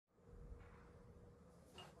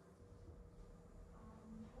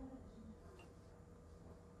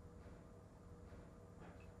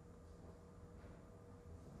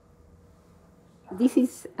This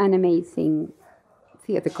is an amazing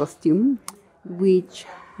theatre costume which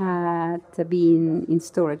had been in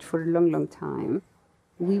storage for a long, long time.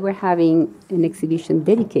 We were having an exhibition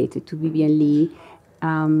dedicated to Vivien Leigh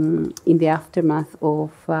in the aftermath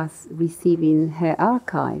of us receiving her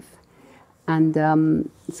archive. And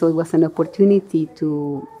so it was an opportunity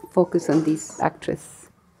to focus on this actress.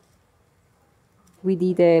 We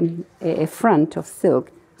did a front of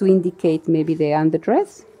silk to indicate maybe the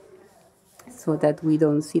underdress, so that we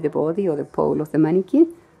don't see the body or the pole of the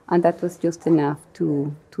mannequin. And that was just enough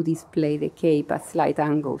to display the cape at slight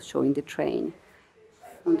angles, showing the train.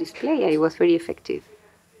 On display, it was very effective.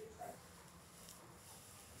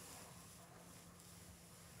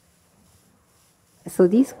 So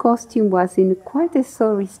this costume was in quite a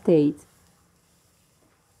sorry state.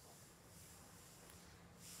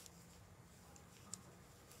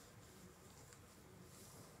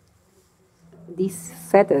 These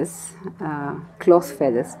feathers, cloth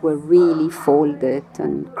feathers, were really folded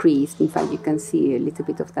and creased. In fact, you can see a little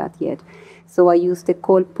bit of that yet. So I used the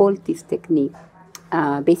poultice technique.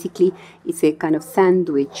 Basically, it's a kind of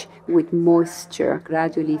sandwich with moisture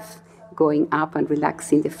gradually going up and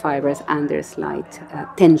relaxing the fibers under slight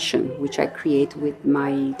tension, which I create with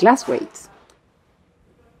my glass weights.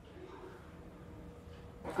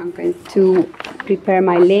 I'm going to prepare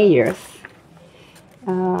my layers.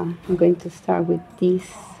 I'm going to start with this.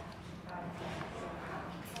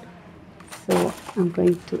 So I'm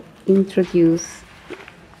going to introduce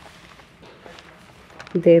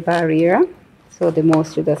the barrier so the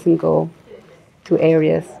moisture doesn't go to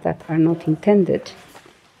areas that are not intended.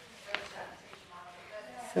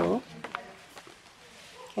 So,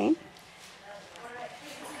 okay.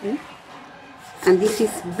 And this is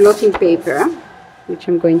blotting paper, which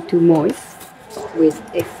I'm going to moist with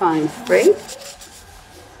a fine spray.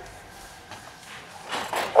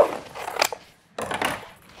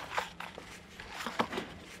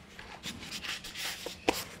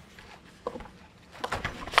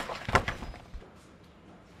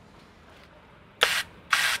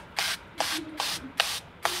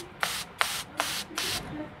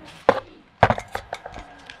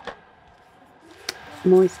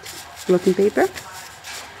 Moist blotting paper,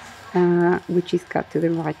 which is cut to the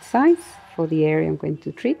right size for the area I'm going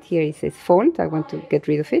to treat. Here it says fold, I want to get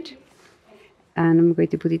rid of it. And I'm going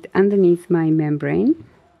to put it underneath my membrane,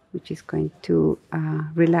 which is going to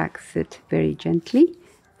relax it very gently.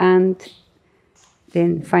 And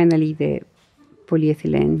then finally the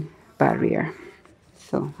polyethylene barrier.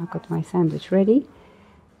 So I've got my sandwich ready,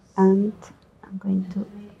 and I'm going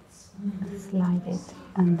to slide it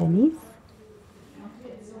underneath.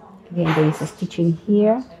 Again, there is a stitching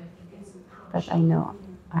here, but I know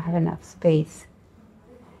I have enough space.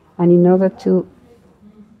 And in order to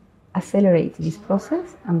accelerate this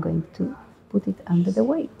process, I'm going to put it under the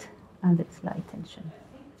weight, under slight tension.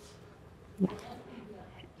 Yeah.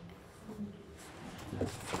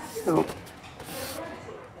 So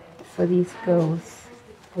this goes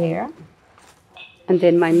there, and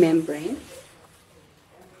then my membrane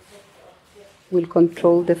will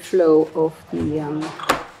control the flow of the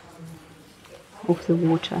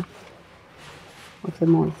water, of the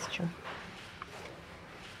moisture.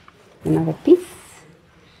 Another piece.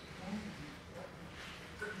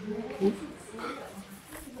 Okay.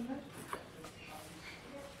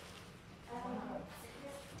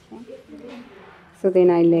 So then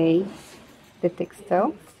I lay the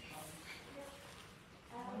textile,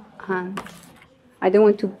 and I don't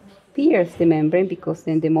want to pierce the membrane because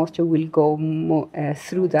then the moisture will go more,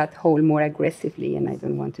 through that hole more aggressively, and I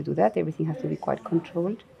don't want to do that. Everything has to be quite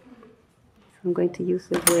controlled. So I'm going to use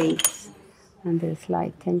the weights under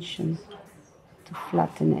slight tension to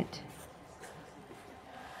flatten it.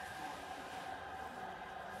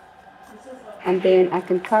 And then I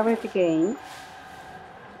can cover it again.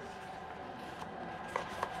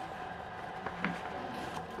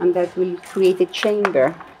 And that will create a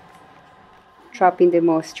chamber, trapping the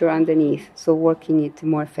moisture underneath, so working it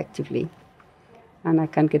more effectively. And I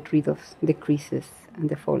can get rid of the creases and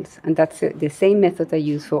the folds. And that's the same method I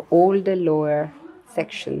use for all the lower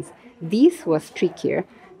sections. This was trickier.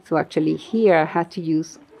 So actually here I had to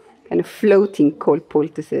use kind of floating cold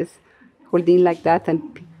poultices, holding like that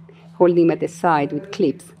and holding them at the side with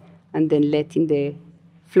clips, and then letting the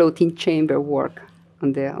floating chamber work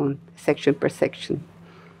on section per section,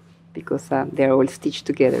 because they're all stitched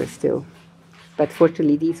together still. But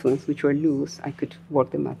fortunately, these ones, which were loose, I could work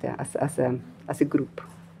them as a group.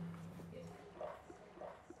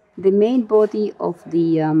 The main body of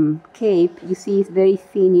the cape, you see, is very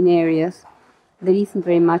thin in areas. There isn't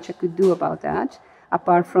very much I could do about that.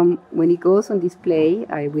 Apart from when it goes on display,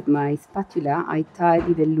 with my spatula, I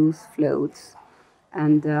tidy the loose floats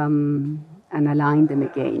and align them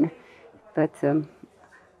again. But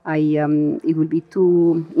it will be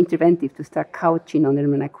too interventive to start couching on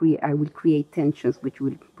them, and I will create tensions which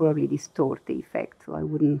will probably distort the effect. So I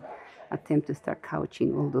wouldn't attempt to start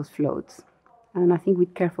couching all those floats. And I think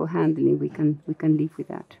with careful handling, we can live with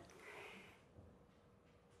that.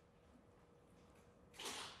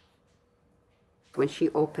 When she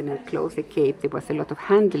opened and closed the cape, there was a lot of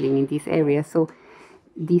handling in this area. So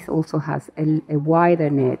this also has a wider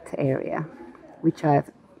net area, which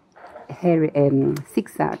I've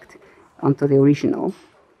zigzagged onto the original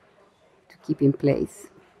to keep in place.